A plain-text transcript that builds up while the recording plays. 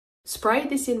Sprayed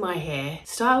this in my hair,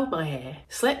 styled my hair,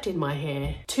 slept in my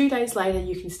hair. 2 days later,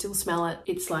 you can still smell it.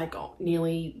 It's like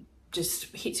nearly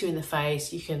just hits you in the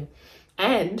face.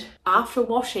 And after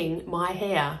washing my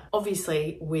hair,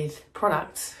 obviously with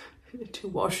products to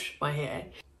wash my hair,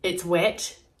 it's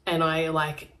wet and I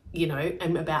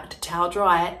am about to towel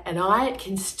dry it and I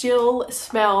can still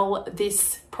smell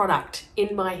this product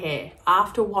in my hair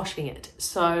after washing it.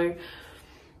 So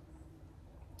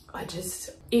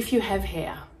if you have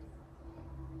hair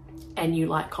and you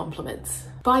like compliments,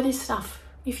 buy this stuff.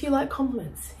 If you like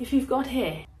compliments, if you've got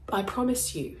hair, I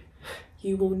promise you,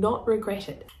 you will not regret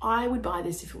it. I would buy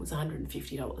this if it was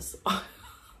 $150.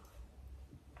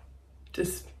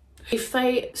 If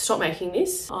they stop making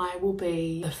this, I will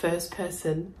be the first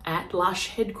person at Lush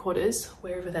headquarters,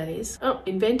 wherever that is. Oh,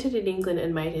 invented in England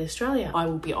and made in Australia. I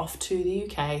will be off to the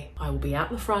UK. I will be out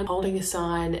in the front holding a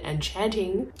sign and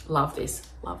chanting, love this,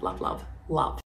 love, love, love, love.